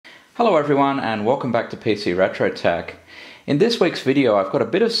Hello everyone and welcome back to PC Retro Tech. In this week's video I've got a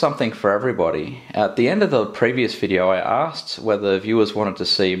bit of something for everybody. At the end of the previous video I asked whether viewers wanted to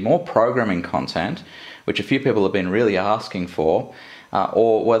see more programming content, which a few people have been really asking for,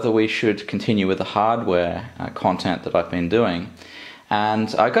 or whether we should continue with the hardware content that I've been doing.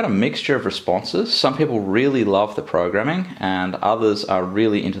 And I got a mixture of responses. Some people really love the programming and others are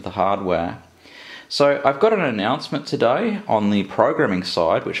really into the hardware. So I've got an announcement today on the programming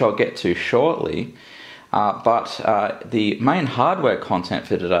side, which I'll get to shortly, but the main hardware content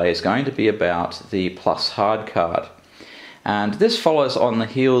for today is going to be about the Plus Hardcard. And this follows on the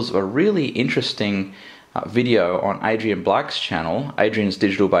heels of a really interesting video on Adrian Black's channel, Adrian's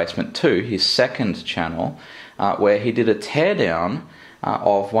Digital Basement 2, his second channel, where he did a teardown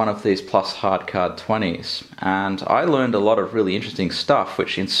of one of these Plus Hardcard 20s, and I learned a lot of really interesting stuff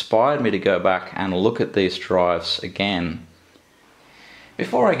which inspired me to go back and look at these drives again.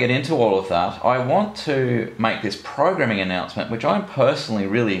 Before I get into all of that, I want to make this programming announcement which I'm personally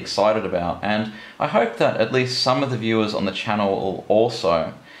really excited about, and I hope that at least some of the viewers on the channel will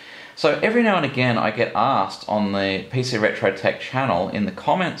also. So every now and again I get asked on the PC Retro Tech channel in the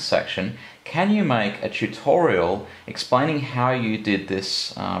comments section, can you make a tutorial explaining how you did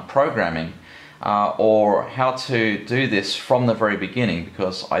this programming or how to do this from the very beginning,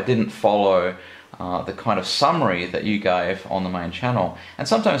 because I didn't follow the kind of summary that you gave on the main channel. And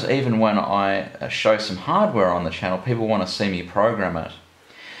sometimes even when I show some hardware on the channel, people want to see me program it.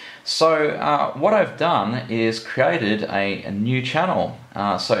 So what I've done is created a new channel.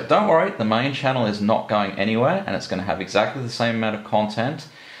 So don't worry, the main channel is not going anywhere and it's going to have exactly the same amount of content.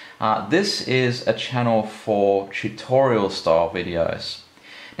 This is a channel for tutorial style videos.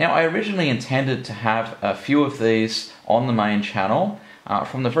 Now I originally intended to have a few of these on the main channel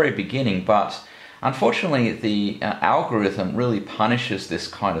from the very beginning, but unfortunately the algorithm really punishes this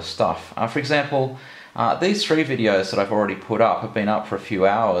kind of stuff. For example, these 3 videos that I've already put up have been up for a few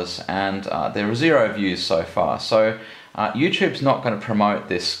hours and there are 0 views so far. So YouTube's not going to promote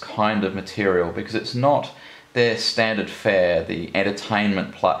this kind of material because it's not their standard fare, the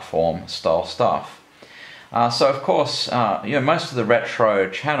entertainment platform style stuff. So of course, most of the retro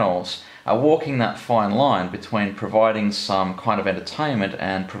channels are walking that fine line between providing some kind of entertainment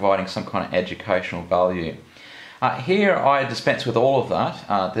and providing some kind of educational value. Here I dispense with all of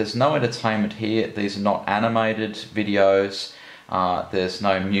that. There's no entertainment here. These are not animated videos. There's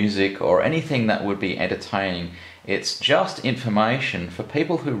no music or anything that would be entertaining. It's just information for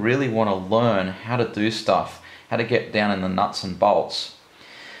people who really want to learn how to do stuff, how to get down in the nuts and bolts.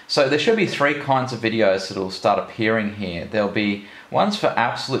 So there should be 3 kinds of videos that will start appearing here. There'll be ones for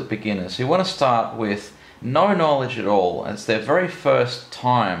absolute beginners who want to start with no knowledge at all. It's their very first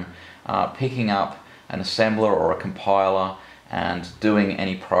time picking up an assembler or a compiler and doing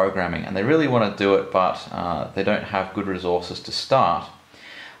any programming, and they really want to do it but they don't have good resources to start.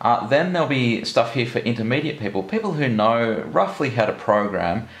 Then there'll be stuff here for intermediate people, people who know roughly how to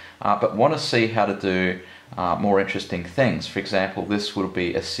program but want to see how to do more interesting things. For example, this would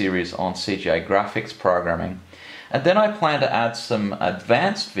be a series on CGI graphics programming. And then I plan to add some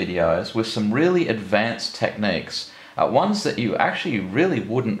advanced videos with some really advanced techniques, ones that you actually really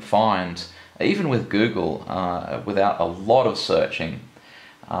wouldn't find even with Google without a lot of searching.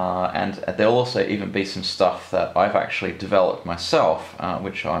 And there'll also even be some stuff that I've actually developed myself,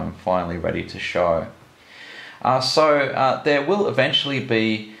 which I'm finally ready to show. So there will eventually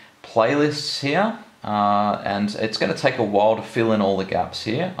be playlists here. And it's going to take a while to fill in all the gaps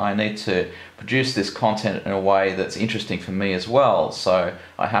here. I need to produce this content in a way that's interesting for me as well, so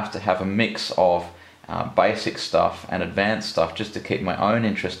I have to have a mix of basic stuff and advanced stuff just to keep my own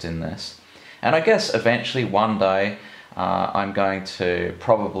interest in this. And I guess eventually one day I'm going to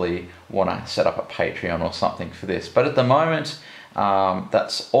probably want to set up a Patreon or something for this, but at the moment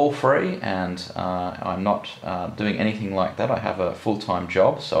that's all free and I'm not doing anything like that. I have a full-time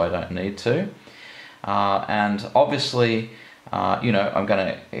job, so I don't need to. And obviously, I'm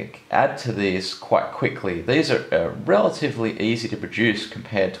going to add to these quite quickly. These are relatively easy to produce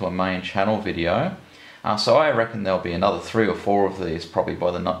compared to a main channel video. So I reckon there'll be another 3 or 4 of these probably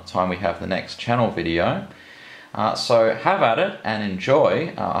by the time we have the next channel video. So have at it and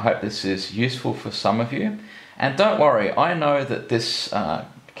enjoy. I hope this is useful for some of you. And don't worry, I know that this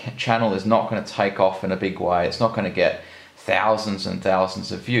channel is not going to take off in a big way. It's not going to get thousands and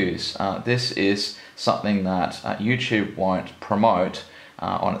thousands of views. This is something that YouTube won't promote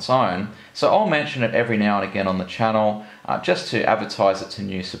on its own. So I'll mention it every now and again on the channel just to advertise it to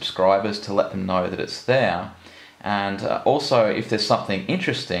new subscribers, to let them know that it's there. And also if there's something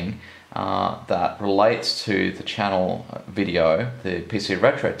interesting that relates to the channel video, the PC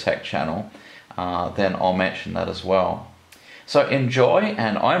Retro Tech channel, then I'll mention that as well. So enjoy,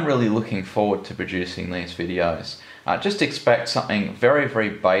 and I'm really looking forward to producing these videos. Just expect something very, very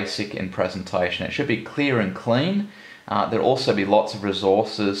basic in presentation. It should be clear and clean. There'll also be lots of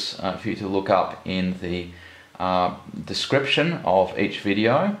resources for you to look up in the description of each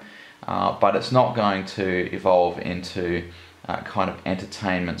video, but it's not going to evolve into kind of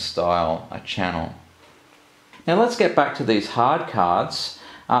entertainment style channel. Now let's get back to these hard cards.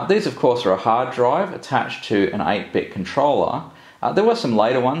 These of course are a hard drive attached to an 8-bit controller. There were some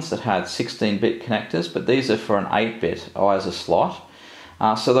later ones that had 16-bit connectors, but these are for an 8-bit ISA slot.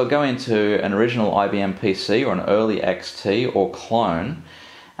 So they'll go into an original IBM PC or an early XT or clone,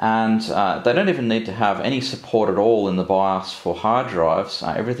 and they don't even need to have any support at all in the BIOS for hard drives.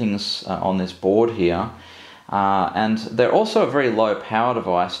 Everything's on this board here. And they're also a very low power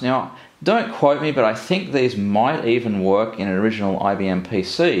device. Now, don't quote me, but I think these might even work in an original IBM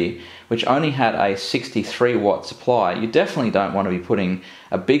PC, which only had a 63 watt supply. You definitely don't want to be putting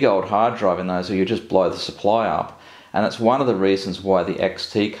a big old hard drive in those, or you just blow the supply up. And that's one of the reasons why the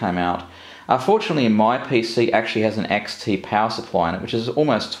XT came out. Fortunately, my PC actually has an XT power supply in it, which is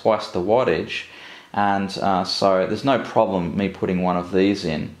almost twice the wattage, and so there's no problem me putting one of these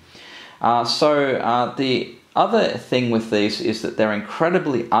in. The other thing with these is that they're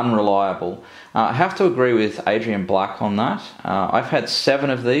incredibly unreliable. I have to agree with Adrian Black on that. I've had 7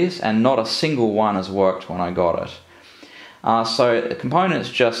 of these and not a single one has worked when I got it. So components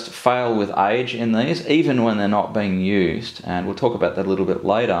just fail with age in these, even when they're not being used, and we'll talk about that a little bit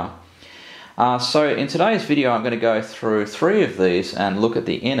later. So in today's video I'm going to go through 3 of these and look at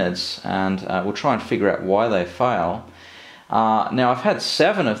the innards, and we'll try and figure out why they fail. Now I've had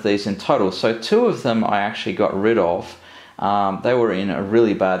 7 of these in total, so 2 of them I actually got rid of. They were in a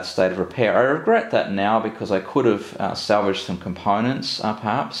really bad state of repair. I regret that now because I could have salvaged some components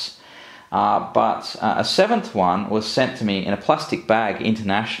perhaps. But a 7th one was sent to me in a plastic bag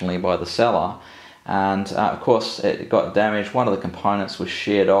internationally by the seller, and of course it got damaged. One of the components was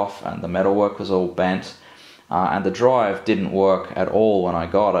sheared off and the metalwork was all bent, and the drive didn't work at all when I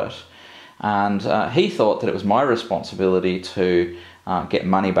got it. And he thought that it was my responsibility to get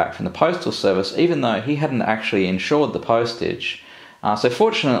money back from the postal service, even though he hadn't actually insured the postage. So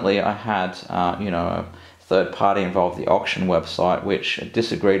fortunately I had a third party involved, the auction website, which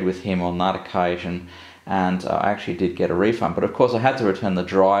disagreed with him on that occasion, and I actually did get a refund. But of course I had to return the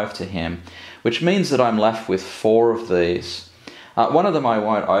drive to him, which means that I'm left with 4 of these. One of them I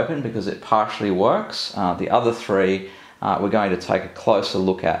won't open because it partially works. The other 3 we're going to take a closer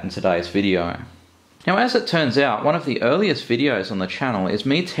look at in today's video. Now, as it turns out, one of the earliest videos on the channel is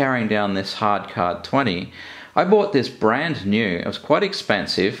me tearing down this Hardcard 20. I bought this brand new. It was quite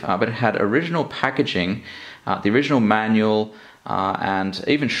expensive, but it had original packaging, the original manual, and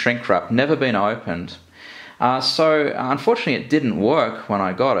even shrink wrap, never been opened. So unfortunately it didn't work when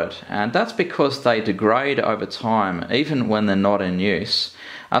I got it, and that's because they degrade over time, even when they're not in use.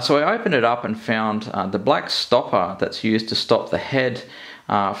 So I opened it up and found the black stopper that's used to stop the head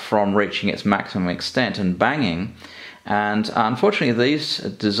from reaching its maximum extent and banging. And unfortunately these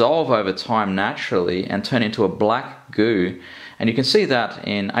dissolve over time naturally and turn into a black goo. And you can see that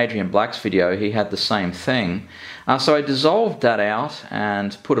in Adrian Black's video. He had the same thing. So I dissolved that out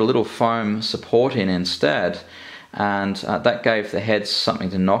and put a little foam support in instead. And that gave the heads something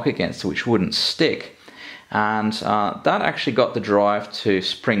to knock against which wouldn't stick. And that actually got the drive to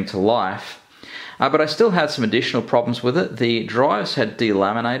spring to life. But I still had some additional problems with it. The drives had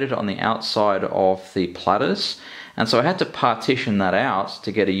delaminated on the outside of the platters, and so I had to partition that out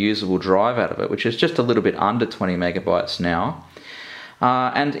to get a usable drive out of it, which is just a little bit under 20 megabytes now.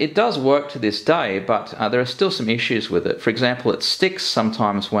 And it does work to this day, but there are still some issues with it. For example, it sticks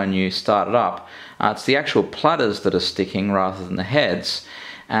sometimes when you start it up. It's the actual platters that are sticking rather than the heads.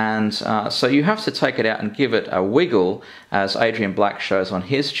 And so you have to take it out and give it a wiggle, as Adrian Black shows on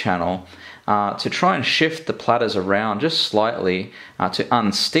his channel, to try and shift the platters around just slightly to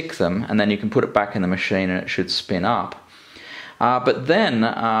unstick them, and then you can put it back in the machine and it should spin up. But then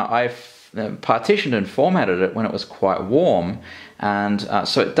I've partitioned and formatted it when it was quite warm, and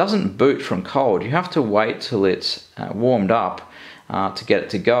so it doesn't boot from cold. You have to wait till it's warmed up to get it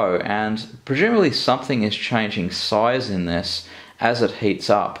to go, and presumably something is changing size in this as it heats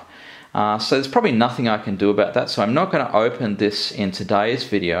up. So there's probably nothing I can do about that, so I'm not going to open this in today's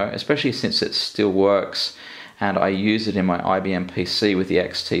video, especially since it still works and I use it in my IBM PC with the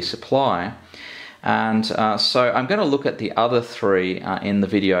XT supply. And so I'm going to look at the other 3 in the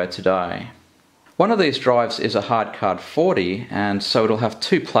video today. One of these drives is a Hardcard 40, and so it'll have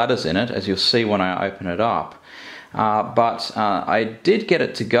two platters in it, as you'll see when I open it up. But I did get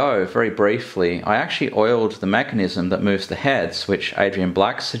it to go very briefly. I actually oiled the mechanism that moves the heads, which Adrian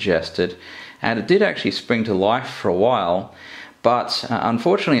Black suggested, and it did actually spring to life for a while. But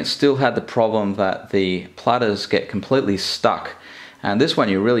unfortunately it still had the problem that the platters get completely stuck. And this one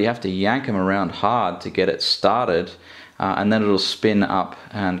you really have to yank them around hard to get it started, and then it'll spin up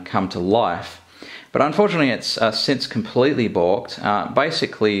and come to life. But unfortunately it's since completely balked.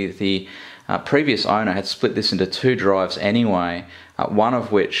 Basically the previous owner had split this into two drives anyway, one of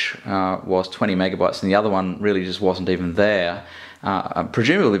which was 20 megabytes and the other one really just wasn't even there,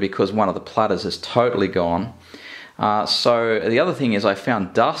 presumably because one of the platters is totally gone. So the other thing is I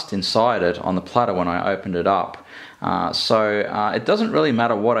found dust inside it on the platter when I opened it up. So it doesn't really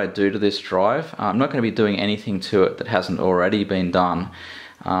matter what I do to this drive. I'm not going to be doing anything to it that hasn't already been done.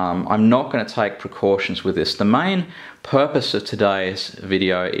 I'm not going to take precautions with this. The main purpose of today's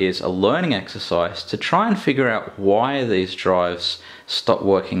video is a learning exercise to try and figure out why these drives stop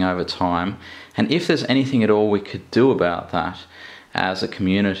working over time, and if there's anything at all we could do about that as a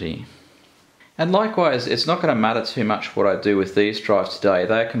community. And likewise, it's not going to matter too much what I do with these drives today.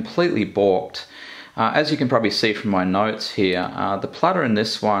 They are completely balked. As you can probably see from my notes here, the platter in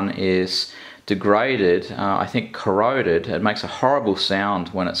this one is degraded, I think corroded. It makes a horrible sound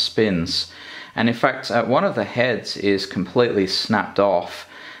when it spins. And in fact, one of the heads is completely snapped off.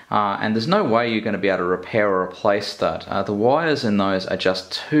 And there's no way you're going to be able to repair or replace that. The wires in those are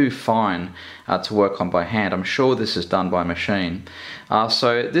just too fine to work on by hand. I'm sure this is done by machine.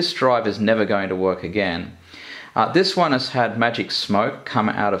 So this drive is never going to work again. This one has had magic smoke come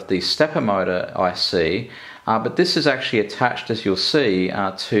out of the stepper motor IC, but this is actually attached, as you'll see,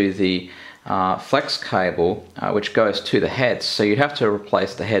 to the flex cable which goes to the heads, so you'd have to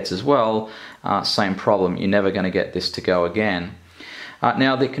replace the heads as well. Same problem, you're never going to get this to go again.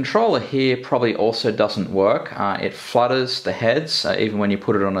 Now the controller here probably also doesn't work. It flutters the heads even when you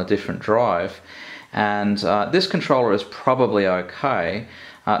put it on a different drive, and this controller is probably okay.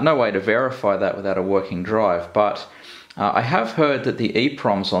 No way to verify that without a working drive, but I have heard that the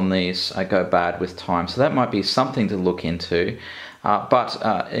EEPROMs on these go bad with time, so that might be something to look into. But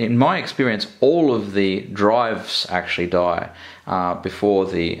in my experience, all of the drives actually die before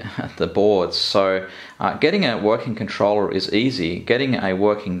the boards. So getting a working controller is easy. Getting a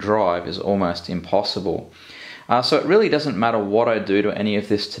working drive is almost impossible. So it really doesn't matter what I do to any of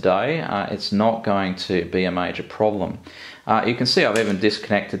this today. It's not going to be a major problem. You can see I've even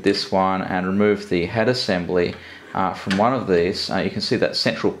disconnected this one and removed the head assembly from one of these. You can see that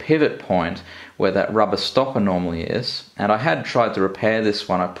central pivot point where that rubber stopper normally is, and I had tried to repair this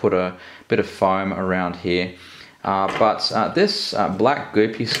one. I put a bit of foam around here, but this black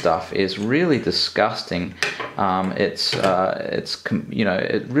goopy stuff is really disgusting. You know,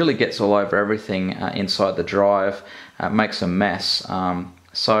 it really gets all over everything inside the drive, makes a mess.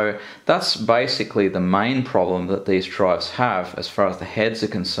 So that's basically the main problem that these drives have as far as the heads are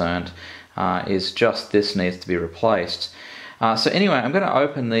concerned, is just this needs to be replaced. So anyway, I'm going to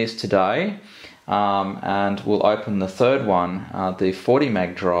open these today, and we'll open the third one, the 40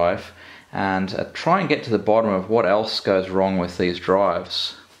 meg drive, and try and get to the bottom of what else goes wrong with these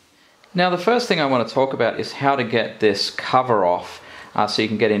drives. Now the first thing I want to talk about is how to get this cover off so you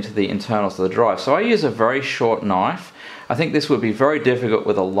can get into the internals of the drive. So I use a very short knife. I think this would be very difficult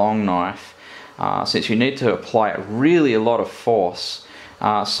with a long knife, since you need to apply really a lot of force.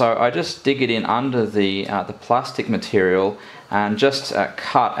 So I just dig it in under the plastic material and just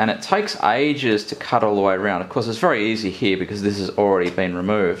cut, and it takes ages to cut all the way around. Of course it's very easy here because this has already been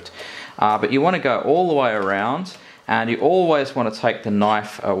removed, but you want to go all the way around, and you always want to take the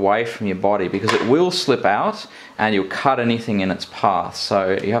knife away from your body because it will slip out and you'll cut anything in its path,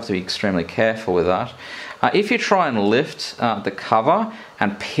 so you have to be extremely careful with that. If you try and lift the cover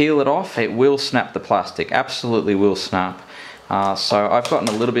and peel it off, it will snap the plastic, absolutely will snap. So I've gotten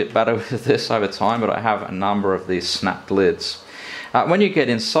a little bit better with this over time, but I have a number of these snapped lids. When you get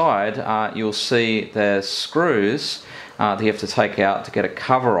inside, you'll see there's screws that you have to take out to get a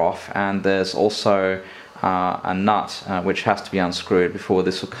cover off, and there's also a nut which has to be unscrewed before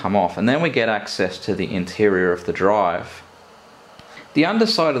this will come off, and then we get access to the interior of the drive. The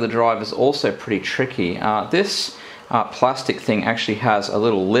underside of the drive is also pretty tricky. This plastic thing actually has a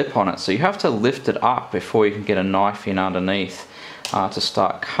little lip on it, so you have to lift it up before you can get a knife in underneath to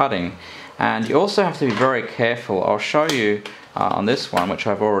start cutting. And you also have to be very careful. I'll show you on this one, which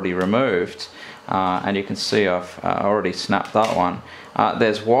I've already removed, and you can see I've already snapped that one.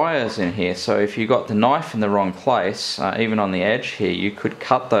 There's wires in here, so if you got the knife in the wrong place, even on the edge here, you could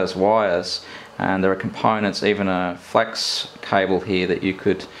cut those wires and there are components, even a flex cable here that you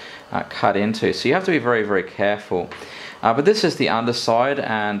could cut into, so you have to be very, very careful. But this is the underside,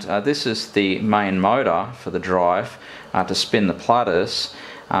 and this is the main motor for the drive to spin the platters.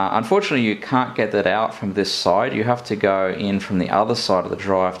 Unfortunately, you can't get that out from this side. You have to go in from the other side of the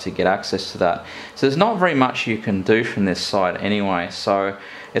drive to get access to that. So there's not very much you can do from this side anyway, so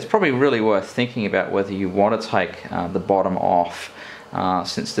it's probably really worth thinking about whether you want to take the bottom off,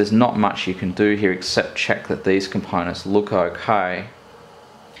 since there's not much you can do here except check that these components look okay.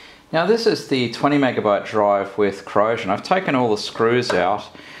 Now this is the 20 megabyte drive with corrosion. I've taken all the screws out,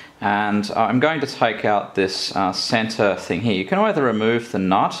 and I'm going to take out this center thing here. You can either remove the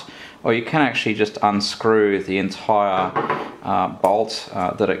nut, or you can actually just unscrew the entire bolt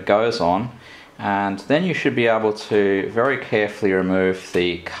that it goes on, and then you should be able to very carefully remove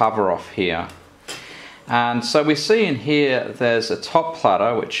the cover off here. And so we see in here there's a top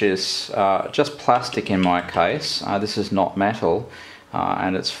platter, which is just plastic in my case. This is not metal,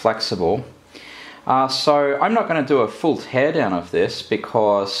 and it's flexible. So I'm not going to do a full teardown of this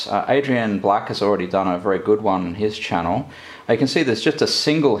because Adrian Black has already done a very good one on his channel. You can see there's just a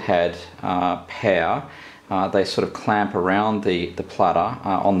single head pair. They sort of clamp around the platter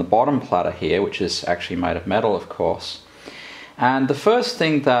on the bottom platter here, which is actually made of metal, of course. And the first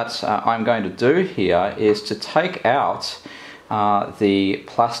thing that I'm going to do here is to take out the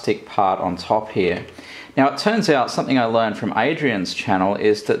plastic part on top here. Now it turns out something I learned from Adrian's channel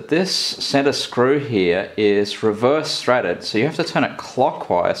is that this center screw here is reverse threaded, so you have to turn it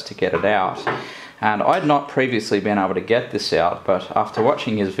clockwise to get it out. And I'd not previously been able to get this out, but after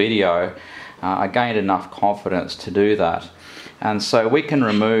watching his video I gained enough confidence to do that. And so we can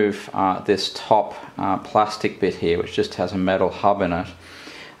remove this top plastic bit here, which just has a metal hub in it.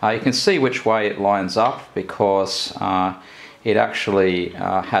 You can see which way it lines up because it actually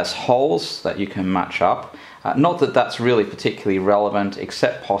has holes that you can match up. Not that that's really particularly relevant,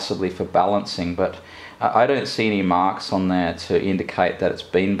 except possibly for balancing, but I don't see any marks on there to indicate that it's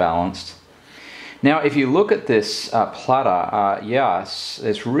been balanced. Now if you look at this platter, yes,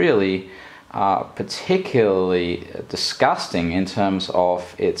 it's really particularly disgusting in terms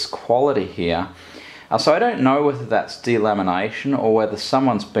of its quality here. So I don't know whether that's delamination or whether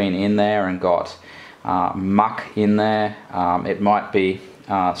someone's been in there and got muck in there. It might be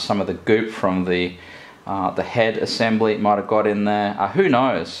some of the goop from the head assembly. It might have got in there. Who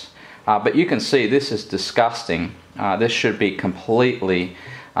knows? But you can see this is disgusting. This should be completely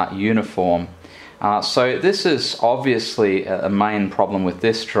uniform. So this is obviously a main problem with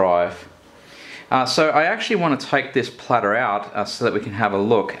this drive. So I actually want to take this platter out so that we can have a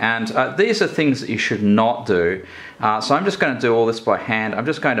look, and these are things that you should not do. So I'm just going to do all this by hand. I'm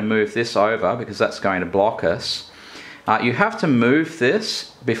just going to move this over because that's going to block us. You have to move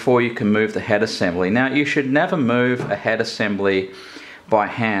this before you can move the head assembly. Now you should never move a head assembly by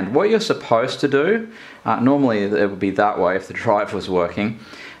hand. What you're supposed to do, normally it would be that way if the drive was working,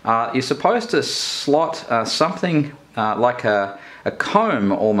 you're supposed to slot something like a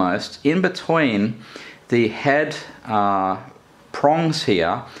comb almost in between the head prongs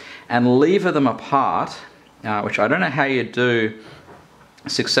here and lever them apart, which I don't know how you do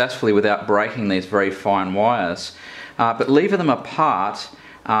successfully without breaking these very fine wires, but lever them apart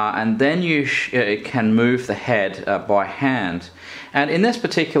and then you can move the head by hand. And in this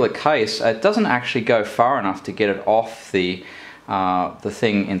particular case it doesn't actually go far enough to get it off the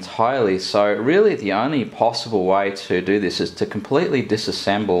thing entirely, so really the only possible way to do this is to completely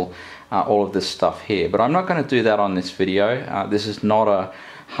disassemble all of this stuff here. But I'm not going to do that on this video. This is not a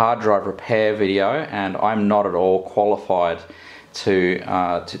hard drive repair video, and I'm not at all qualified to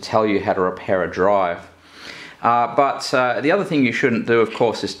tell you how to repair a drive. But the other thing you shouldn't do, of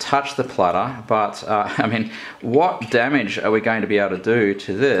course, is touch the platter. But I mean, what damage are we going to be able to do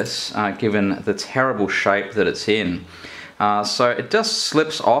to this given the terrible shape that it's in? So it just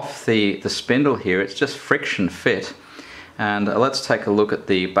slips off the spindle here. It's just friction fit. And let's take a look at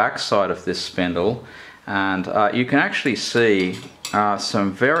the back side of this spindle, and you can actually see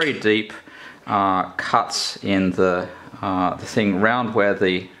some very deep cuts in the thing round where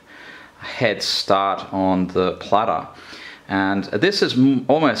the heads start on the platter. And this is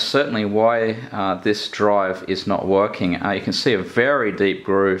almost certainly why this drive is not working. You can see a very deep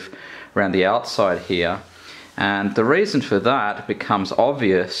groove around the outside here. And the reason for that becomes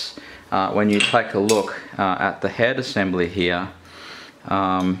obvious when you take a look at the head assembly here.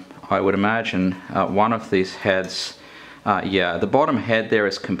 I would imagine one of these heads, yeah, the bottom head there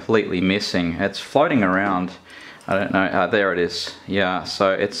is completely missing. It's floating around, I don't know, there it is. Yeah,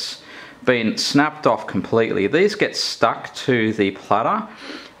 so it's been snapped off completely. These get stuck to the platter,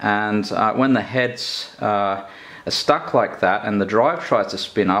 and when the heads are stuck like that and the drive tries to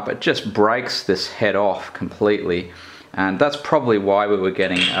spin up, it just breaks this head off completely, and that's probably why we were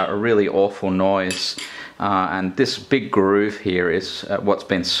getting a really awful noise. And this big groove here is what's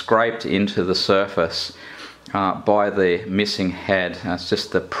been scraped into the surface by the missing head. It's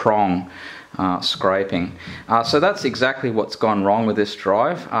just the prong scraping. So that's exactly what's gone wrong with this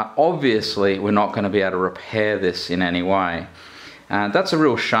drive. Obviously we're not going to be able to repair this in any way. That's a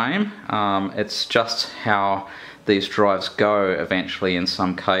real shame. It's just how these drives go eventually in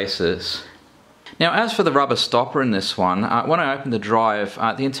some cases. Now, as for the rubber stopper in this one, when I opened the drive,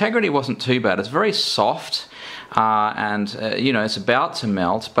 the integrity wasn't too bad. It's very soft, and you know, it's about to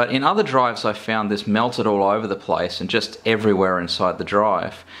melt, but in other drives I found this melted all over the place and just everywhere inside the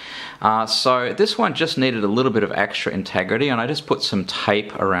drive. So this one just needed a little bit of extra integrity, and I just put some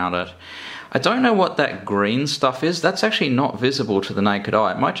tape around it. I don't know what that green stuff is. That's actually not visible to the naked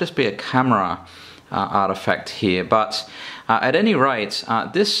eye. It might just be a camera artifact here, but at any rate,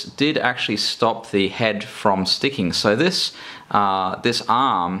 this did actually stop the head from sticking. So this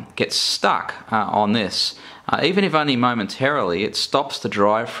arm gets stuck on this. Even if only momentarily, it stops the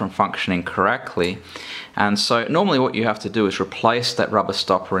drive from functioning correctly. And so normally what you have to do is replace that rubber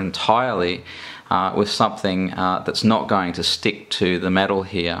stopper entirely with something that's not going to stick to the metal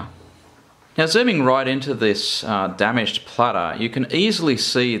here. Now, zooming right into this damaged platter, you can easily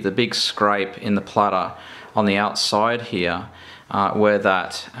see the big scrape in the platter on the outside here, where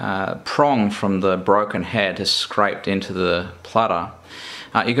that prong from the broken head has scraped into the platter.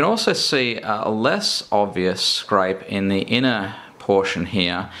 You can also see a less obvious scrape in the inner portion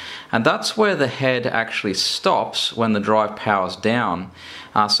here, and that's where the head actually stops when the drive powers down.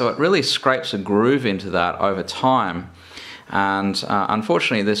 So it really scrapes a groove into that over time. And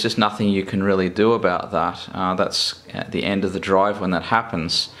unfortunately there's just nothing you can really do about that. That's at the end of the drive when that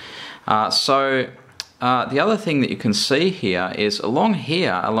happens. The other thing that you can see here is along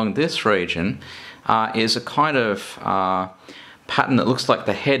here, along this region, is a kind of pattern that looks like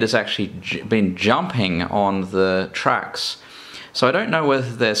the head has actually been jumping on the tracks. So I don't know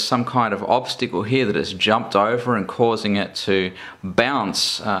whether there's some kind of obstacle here that has jumped over and causing it to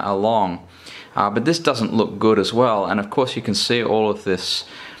bounce along. But this doesn't look good as well, and of course you can see all of this,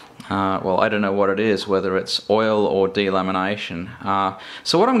 well, I don't know what it is, whether it's oil or delamination.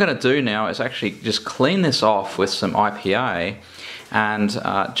 So what I'm going to do now is actually just clean this off with some IPA and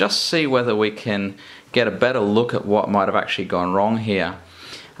just see whether we can get a better look at what might have actually gone wrong here.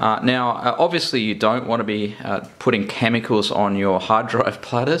 Now, obviously you don't want to be putting chemicals on your hard drive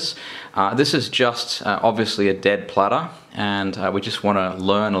platters. This is just obviously a dead platter, and we just want to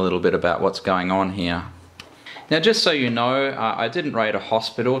learn a little bit about what's going on here. Now, just so you know, I didn't raid a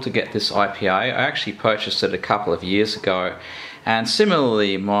hospital to get this IPA. I actually purchased it a couple of years ago, and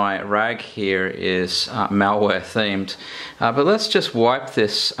similarly my rag here is malware themed. But let's just wipe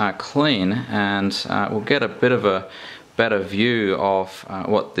this clean, and we'll get a bit of a better view of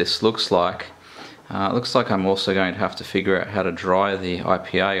what this looks like. It looks like I'm also going to have to figure out how to dry the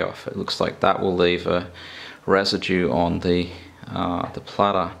IPA off. It looks like that will leave a residue on the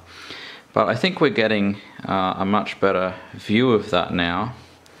platter. But I think we're getting a much better view of that now.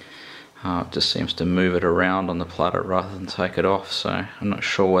 It just seems to move it around on the platter rather than take it off, so I'm not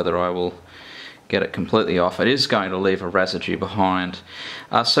sure whether I will get it completely off. It is going to leave a residue behind.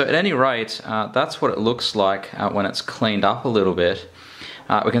 So at any rate, that's what it looks like when it's cleaned up a little bit.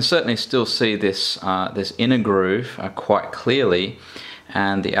 We can certainly still see this, this inner groove quite clearly,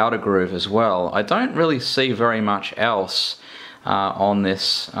 and the outer groove as well. I don't really see very much else on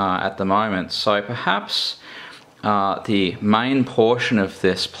this at the moment, so perhaps the main portion of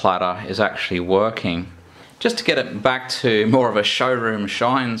this platter is actually working. Just to get it back to more of a showroom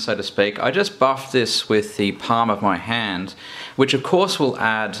shine, so to speak, I just buffed this with the palm of my hand, which of course will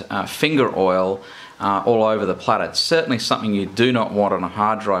add finger oil all over the platter. It's certainly something you do not want on a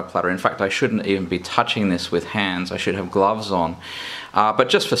hard drive platter. In fact, I shouldn't even be touching this with hands. I should have gloves on. But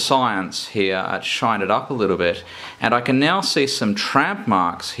just for science here, I'd shine it up a little bit. And I can now see some tramp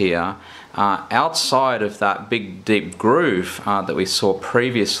marks here outside of that big deep groove that we saw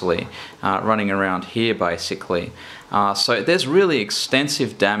previously, running around here basically. So there's really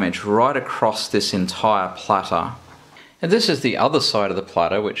extensive damage right across this entire platter. And this is the other side of the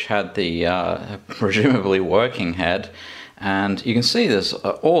platter, which had the presumably working head, and you can see there's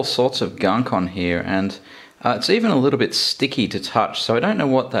all sorts of gunk on here, and it's even a little bit sticky to touch, so I don't know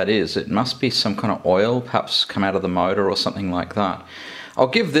what that is. It must be some kind of oil, perhaps come out of the motor or something like that. I'll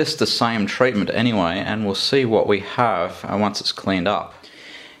give this the same treatment anyway, and we'll see what we have once it's cleaned up.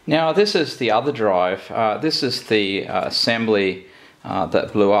 Now, this is the other drive. This is the assembly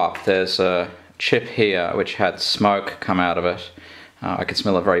that blew up. There's a chip here which had smoke come out of it. I could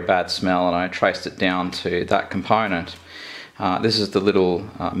smell a very bad smell, and I traced it down to that component. This is the little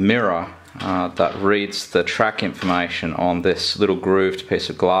mirror that reads the track information on this little grooved piece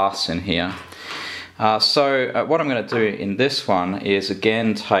of glass in here. So what I'm going to do in this one is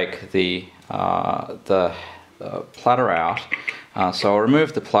again take the platter out. So I'll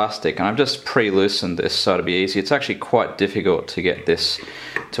remove the plastic, and I've just pre-loosened this so it'll be easy. It's actually quite difficult to get this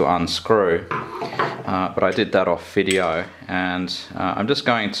to unscrew, but I did that off video, and I'm just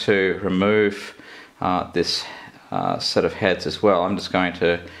going to remove this set of heads as well. I'm just going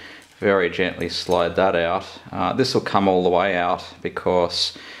to very gently slide that out. This will come all the way out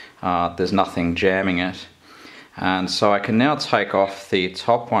because there's nothing jamming it. And so I can now take off the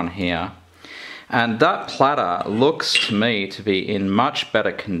top one here. And that platter looks to me to be in much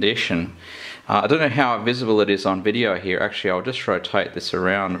better condition. I don't know how visible it is on video here. Actually, I'll just rotate this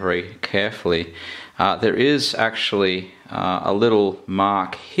around very carefully. There is actually a little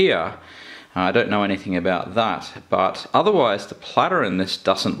mark here. I don't know anything about that, but otherwise the platter in this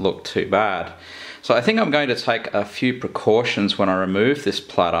doesn't look too bad. So I think I'm going to take a few precautions when I remove this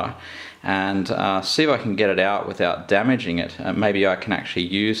platter and see if I can get it out without damaging it. Maybe I can actually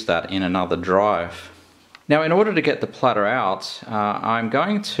use that in another drive. Now, in order to get the platter out, I'm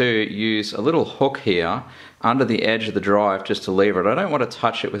going to use a little hook here under the edge of the drive just to lever it. I don't want to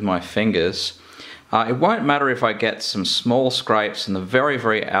touch it with my fingers. It won't matter if I get some small scrapes in the very,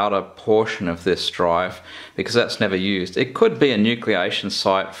 very outer portion of this drive, because that's never used. It could be a nucleation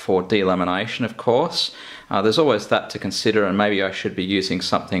site for delamination, of course. There's always that to consider, and maybe I should be using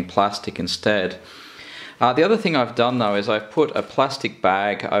something plastic instead. The other thing I've done though is I've put a plastic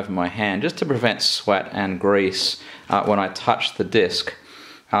bag over my hand just to prevent sweat and grease when I touch the disc.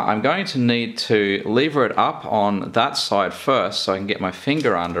 I'm going to need to lever it up on that side first so I can get my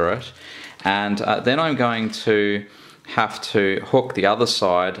finger under it. And then I'm going to have to hook the other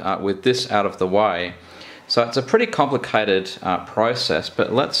side with this out of the way. So it's a pretty complicated process,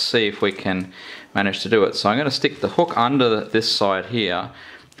 but let's see if we can manage to do it. So I'm going to stick the hook under this side here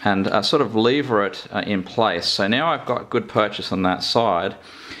and sort of lever it in place. So now I've got good purchase on that side,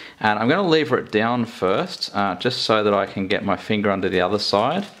 and I'm going to lever it down first just so that I can get my finger under the other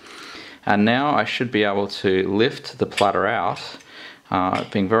side. And now I should be able to lift the platter out.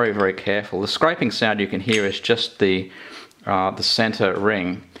 Being very, very careful. The scraping sound you can hear is just the center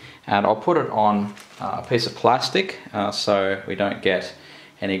ring, and I'll put it on a piece of plastic so we don't get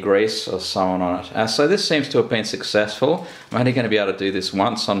any grease or so on it. So this seems to have been successful. I'm only going to be able to do this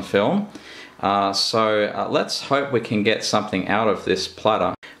once on film, so let's hope we can get something out of this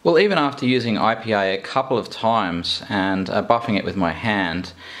platter. Well, even after using IPA a couple of times and buffing it with my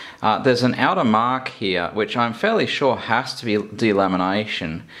hand, there's an outer mark here which I'm fairly sure has to be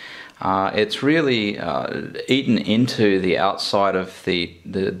delamination. It's really eaten into the outside of the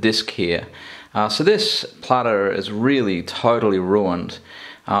disc here. So this platter is really totally ruined.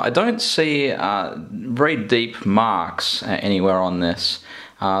 I don't see very deep marks anywhere on this.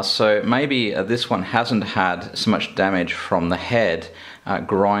 So maybe this one hasn't had so much damage from the head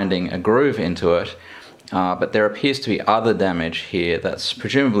grinding a groove into it. But there appears to be other damage here that's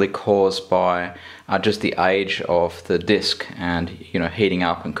presumably caused by just the age of the disc and heating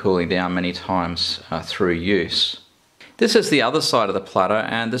up and cooling down many times through use. This is the other side of the platter,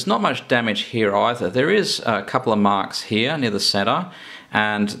 and there's not much damage here either. There is a couple of marks here near the center,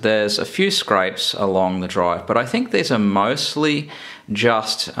 and there's a few scrapes along the drive, but I think these are mostly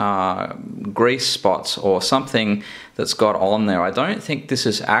just grease spots or something that's got on there. I don't think this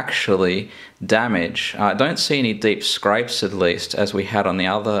is actually damage. I don't see any deep scrapes, at least, as we had on the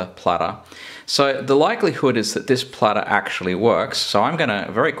other platter. So the likelihood is that this platter actually works. So I'm going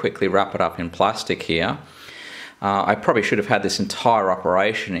to very quickly wrap it up in plastic here. I probably should have had this entire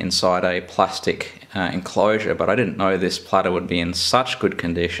operation inside a plastic enclosure, but I didn't know this platter would be in such good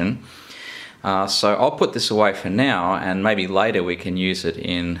condition. So I'll put this away for now, and maybe later we can use it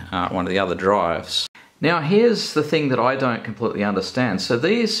in one of the other drives. Now here's the thing that I don't completely understand. So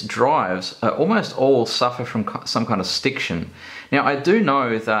these drives almost all suffer from some kind of stiction. Now I do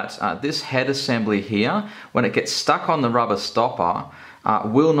know that this head assembly here, when it gets stuck on the rubber stopper,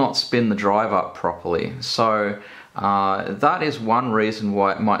 will not spin the drive up properly. So that is one reason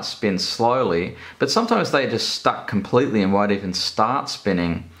why it might spin slowly, but sometimes they just stuck completely and won't even start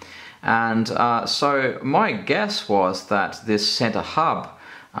spinning. And so my guess was that this center hub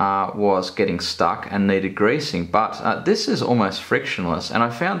was getting stuck and needed greasing, but this is almost frictionless, and I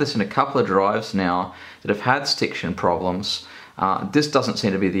found this in a couple of drives now that have had stiction problems. This doesn't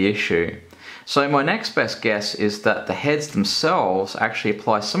seem to be the issue. So my next best guess is that the heads themselves actually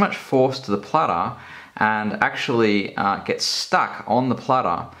apply so much force to the platter and actually get stuck on the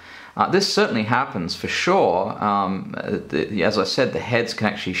platter. This certainly happens for sure. As I said, the heads can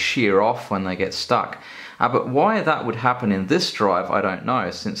actually shear off when they get stuck. But why that would happen in this drive, I don't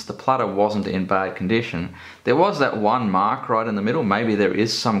know, since the platter wasn't in bad condition. There was that one mark right in the middle. Maybe there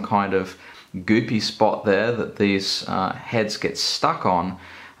is some kind of goopy spot there that these heads get stuck on.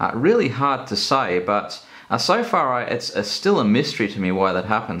 Really hard to say, but so far it's still a mystery to me why that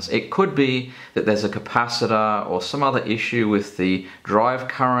happens. It could be that there's a capacitor or some other issue with the drive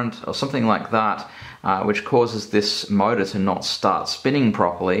current or something like that, which causes this motor to not start spinning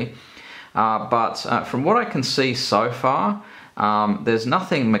properly. But from what I can see so far, there's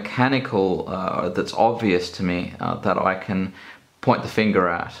nothing mechanical that's obvious to me that I can point the finger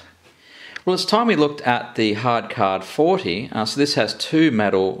at. Well, it's time we looked at the Hardcard 40. So this has two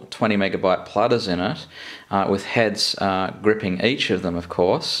metal 20 megabyte platters in it, with heads gripping each of them, of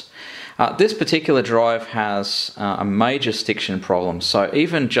course. This particular drive has a major stiction problem, so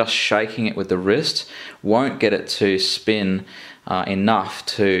even just shaking it with the wrist won't get it to spin enough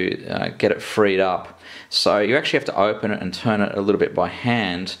to get it freed up. So you actually have to open it and turn it a little bit by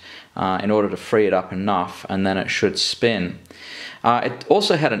hand in order to free it up enough, and then it should spin. It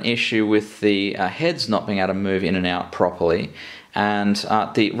also had an issue with the heads not being able to move in and out properly, and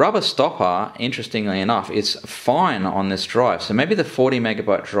the rubber stopper, interestingly enough, is fine on this drive. So maybe the 40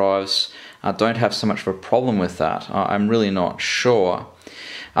 megabyte drives don't have so much of a problem with that. I'm really not sure.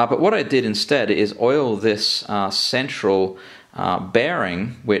 But what I did instead is oil this central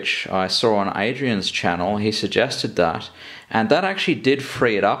bearing, which I saw on Adrian's channel. He suggested that, and that actually did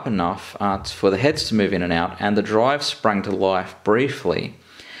free it up enough for the heads to move in and out, and the drive sprang to life briefly.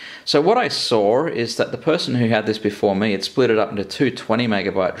 So what I saw is that the person who had this before me had split it up into two 20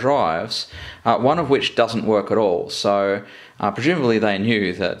 megabyte drives, one of which doesn't work at all. So presumably they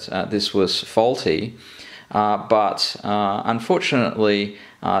knew that this was faulty, but unfortunately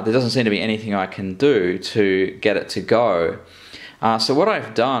there doesn't seem to be anything I can do to get it to go. So what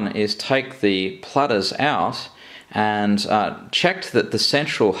I've done is take the platters out and checked that the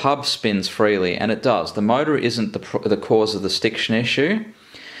central hub spins freely, and it does. The motor isn't the cause of the stiction issue.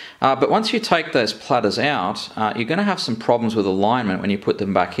 But once you take those platters out, you're going to have some problems with alignment when you put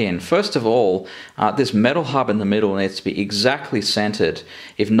them back in. First of all, this metal hub in the middle needs to be exactly centered.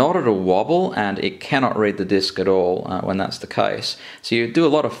 If not, it'll wobble and it cannot read the disc at all when that's the case. So you do a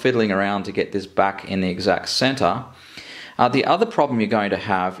lot of fiddling around to get this back in the exact center. The other problem you're going to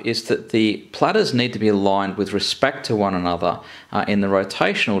have is that the platters need to be aligned with respect to one another in the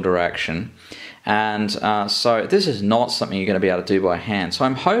rotational direction. And so this is not something you're going to be able to do by hand. So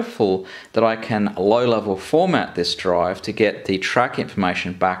I'm hopeful that I can low-level format this drive to get the track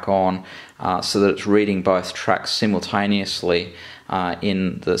information back on so that it's reading both tracks simultaneously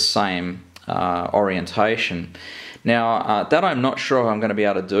in the same orientation. Now, that I'm not sure I'm going to be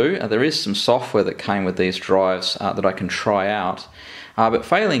able to do. There is some software that came with these drives that I can try out. But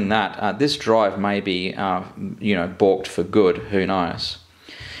failing that, this drive may be balked for good. Who knows?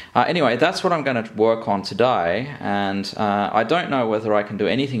 Anyway, that's what I'm going to work on today, and I don't know whether I can do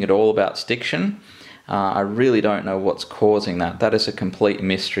anything at all about stiction. I really don't know what's causing that. That is a complete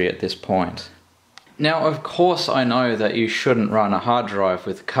mystery at this point. Now, of course, I know that you shouldn't run a hard drive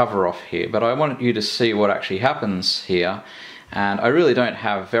with the cover off here, but I want you to see what actually happens here, and I really don't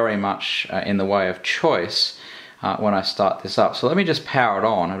have very much in the way of choice when I start this up. So let me just power it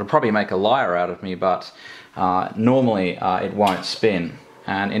on. It'll probably make a liar out of me, but normally it won't spin.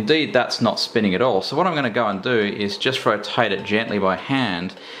 And indeed, that's not spinning at all. So what I'm going to go and do is just rotate it gently by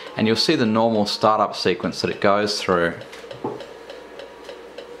hand, and you'll see the normal startup sequence that it goes through.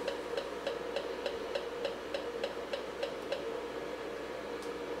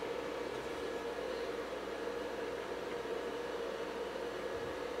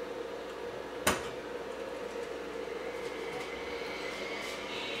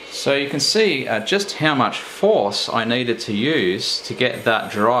 So you can see just how much force I needed to use to get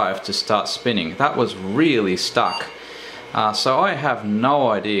that drive to start spinning. That was really stuck. So I have no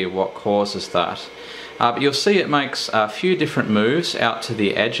idea what causes that. But you'll see it makes a few different moves out to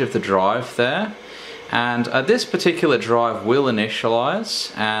the edge of the drive there. And this particular drive will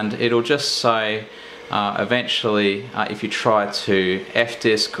initialize, and it'll just say eventually if you try to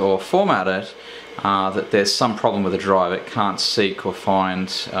F-disk or format it, that there's some problem with the drive. It can't seek or find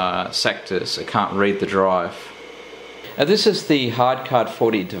sectors. It can't read the drive. This is the Hardcard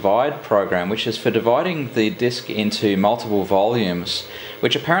 40 divide program, which is for dividing the disk into multiple volumes,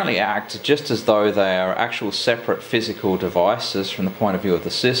 which apparently act just as though they are actual separate physical devices from the point of view of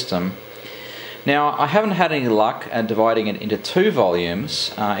the system. Now, I haven't had any luck at dividing it into 2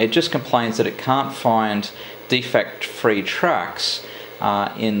 volumes. It just complains that it can't find defect-free tracks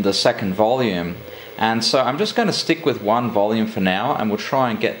in the second volume. And so I'm just going to stick with 1 volume for now, and we'll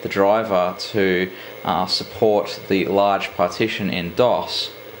try and get the driver to support the large partition in DOS.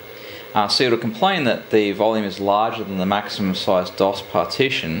 So it'll complain that the volume is larger than the maximum size DOS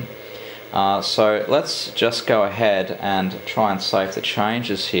partition. So let's just go ahead and try and save the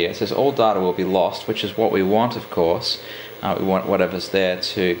changes here. It says all data will be lost, which is what we want, of course. We want whatever's there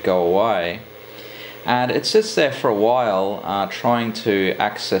to go away. And it sits there for a while trying to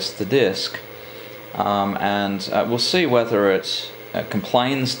access the disk. And we'll see whether it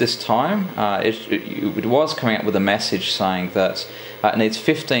complains this time. It was coming up with a message saying that it needs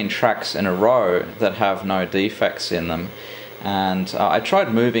 15 tracks in a row that have no defects in them. And I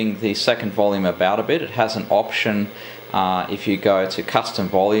tried moving the second volume about a bit. It has an option if you go to custom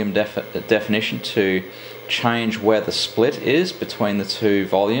volume definition to change where the split is between the 2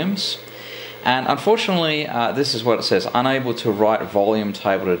 volumes. And unfortunately, this is what it says: unable to write volume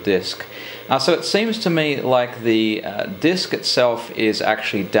table to disk. So it seems to me like the disk itself is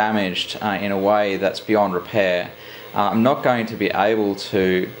actually damaged in a way that's beyond repair. I'm not going to be able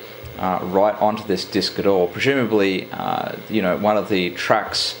to write onto this disk at all. Presumably, one of the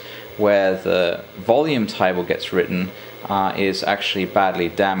tracks where the volume table gets written is actually badly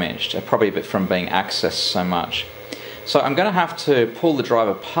damaged, probably a bit from being accessed so much. So I'm going to have to pull the drive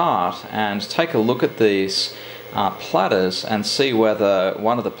apart and take a look at these platters and see whether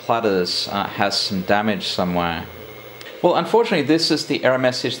one of the platters has some damage somewhere. Well, unfortunately, this is the error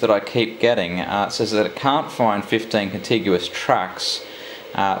message that I keep getting. It says that it can't find 15 contiguous tracks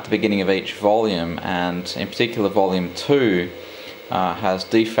at the beginning of each volume, and in particular volume 2 has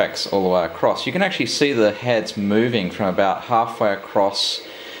defects all the way across. You can actually see the heads moving from about halfway across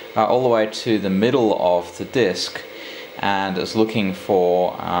all the way to the middle of the disc, and is looking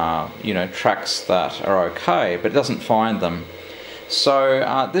for tracks that are okay, but it doesn't find them.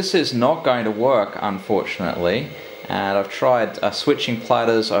 So this is not going to work, unfortunately. And I've tried switching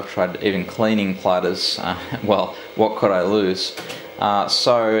platters, I've tried even cleaning platters. Well, what could I lose?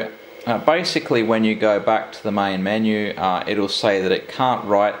 Basically, when you go back to the main menu, it'll say that it can't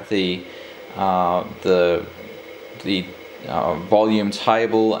write the volume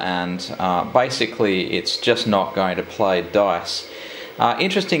table, and basically it's just not going to play dice.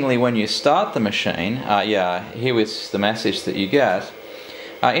 Interestingly, when you start the machine, here is the message that you get.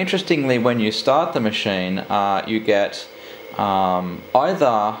 Interestingly, when you start the machine, you get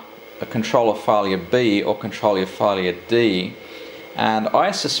either a controller failure B or controller failure D, and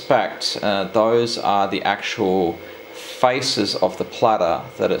I suspect those are the actual faces of the platter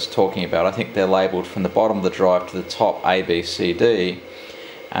that it's talking about. I think they're labelled from the bottom of the drive to the top A, B, C, D.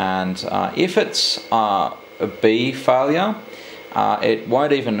 And if it's a B failure, it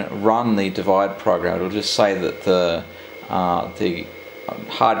won't even run the divide program. It'll just say that the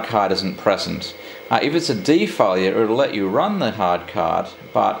hard card isn't present. If it's a D failure, it'll let you run the hard card,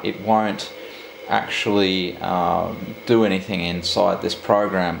 but it won't actually do anything inside this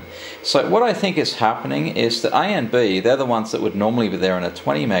program. So what I think is happening is that A and B, they're the ones that would normally be there in a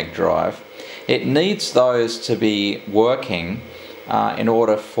 20 meg drive. It needs those to be working in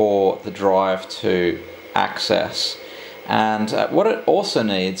order for the drive to access. And what it also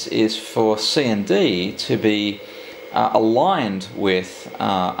needs is for C and D to be aligned with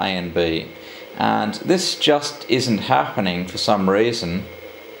A and B. And this just isn't happening for some reason.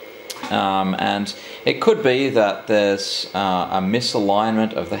 And it could be that there's a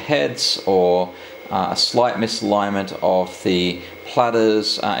misalignment of the heads, or a slight misalignment of the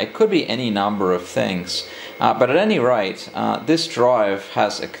platters. It could be any number of things. But at any rate, this drive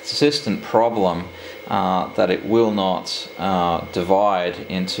has a consistent problem that it will not divide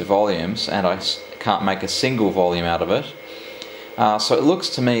into volumes, and I can't make a single volume out of it. So it looks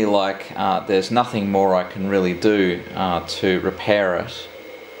to me like there's nothing more I can really do to repair it.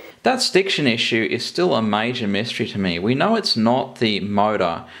 That stiction issue is still a major mystery to me. We know it's not the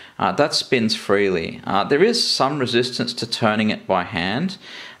motor that spins freely. There is some resistance to turning it by hand,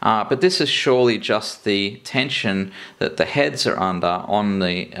 but this is surely just the tension that the heads are under on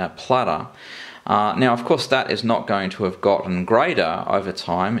the platter. Now, of course, that is not going to have gotten greater over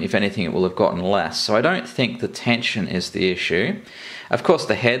time. If anything, it will have gotten less. So I don't think the tension is the issue. Of course,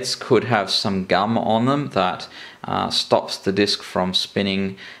 the heads could have some gum on them that stops the disc from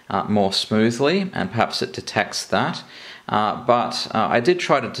spinning more smoothly, and perhaps it detects that. But I did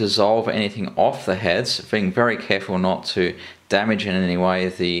try to dissolve anything off the heads, being very careful not to damage in any way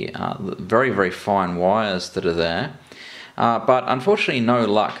the very, very fine wires that are there. but unfortunately no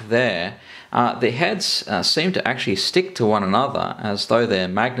luck there. The heads seem to actually stick to one another as though they're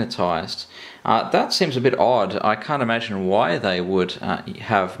magnetized. That seems a bit odd. I can't imagine why they would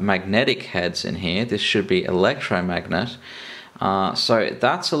have magnetic heads in here. This should be electromagnet. So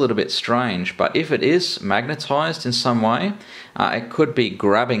that's a little bit strange, but if it is magnetized in some way, it could be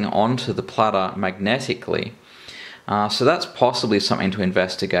grabbing onto the platter magnetically. So that's possibly something to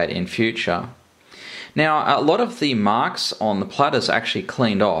investigate in future. Now, a lot of the marks on the platters actually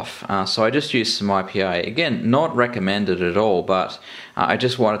cleaned off, so I just used some IPA. Again, not recommended at all, but I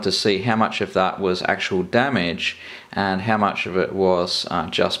just wanted to see how much of that was actual damage and how much of it was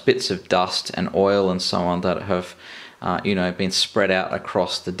just bits of dust and oil and so on that have been spread out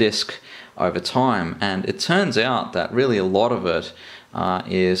across the disc over time. And it turns out that really a lot of it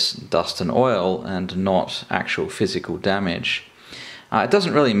is dust and oil and not actual physical damage. It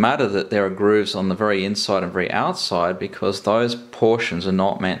doesn't really matter that there are grooves on the very inside and very outside because those portions are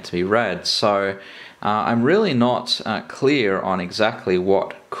not meant to be read. So I'm really not clear on exactly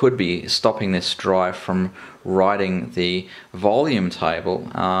what could be stopping this drive from writing the volume table.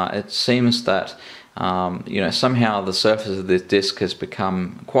 It seems that somehow the surface of this disk has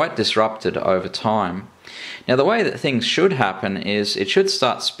become quite disrupted over time. Now, the way that things should happen is it should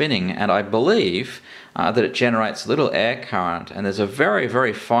start spinning, and I believe that it generates a little air current, and there's a very,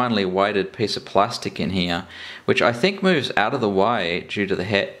 very finely weighted piece of plastic in here, which I think moves out of the way due to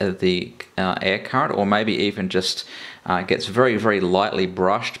the air current, or maybe even just gets very, very lightly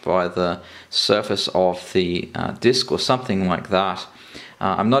brushed by the surface of the disc or something like that.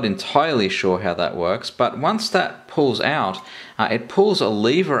 I'm not entirely sure how that works, but once that pulls out, it pulls a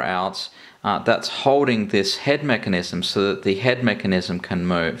lever out that's holding this head mechanism so that the head mechanism can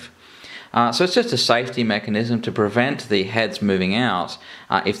move. So it's just a safety mechanism to prevent the heads moving out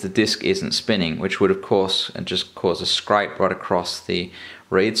if the disc isn't spinning, which would of course just cause a scrape right across the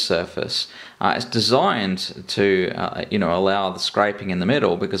reed surface. It's designed to allow the scraping in the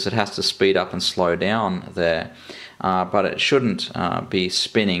middle because it has to speed up and slow down there, but it shouldn't be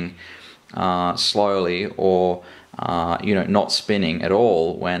spinning slowly or not spinning at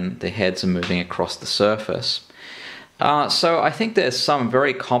all when the heads are moving across the surface. So I think there's some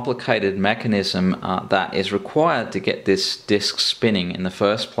very complicated mechanism that is required to get this disc spinning in the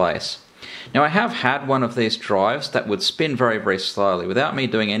first place. Now, I have had one of these drives that would spin very, very slowly. Without me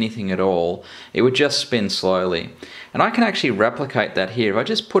doing anything at all, it would just spin slowly. And I can actually replicate that here. If I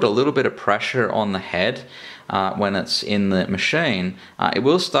just put a little bit of pressure on the head when it's in the machine, it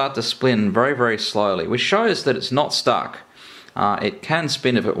will start to spin very, very slowly, which shows that it's not stuck. It can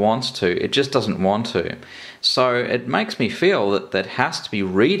spin if it wants to, it just doesn't want to. So it makes me feel that that has to be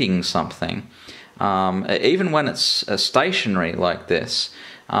reading something. Even when it's stationary like this,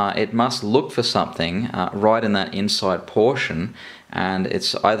 it must look for something right in that inside portion, and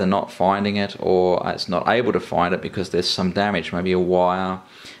it's either not finding it or it's not able to find it because there's some damage, maybe a wire,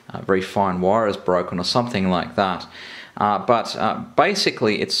 a very fine wire is broken or something like that. But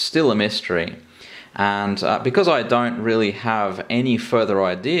basically it's still a mystery. And because I don't really have any further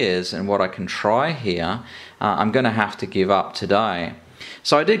ideas in what I can try here, I'm going to have to give up today.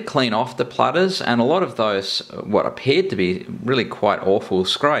 So I did clean off the platters, and a lot of those, what appeared to be really quite awful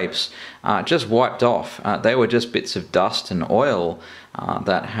scrapes, just wiped off. They were just bits of dust and oil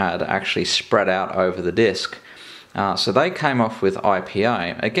that had actually spread out over the disc. So they came off with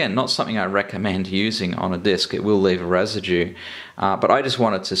IPA. Again, not something I recommend using on a disc. It will leave a residue. But I just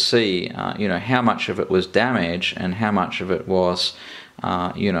wanted to see, how much of it was damage and how much of it was,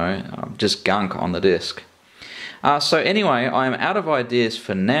 just gunk on the disc. So anyway, I'm out of ideas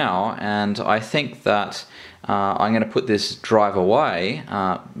for now, and I think that I'm going to put this drive away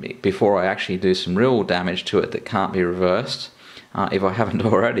before I actually do some real damage to it that can't be reversed. If I haven't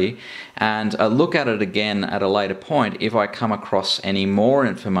already, and look at it again at a later point if I come across any more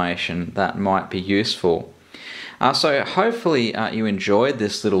information that might be useful. So hopefully you enjoyed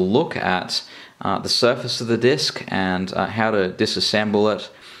this little look at the surface of the disc and how to disassemble it,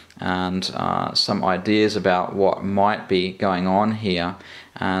 and some ideas about what might be going on here,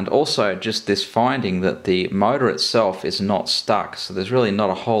 and also just this finding that the motor itself is not stuck, so there's really not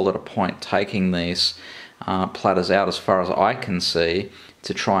a whole lot of point taking these platters out as far as I can see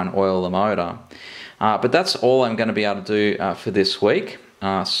to try and oil the motor. But that's all I'm going to be able to do for this week.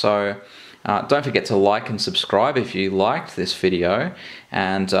 So don't forget to like and subscribe if you liked this video,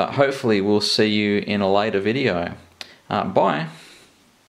 and hopefully we'll see you in a later video. Bye.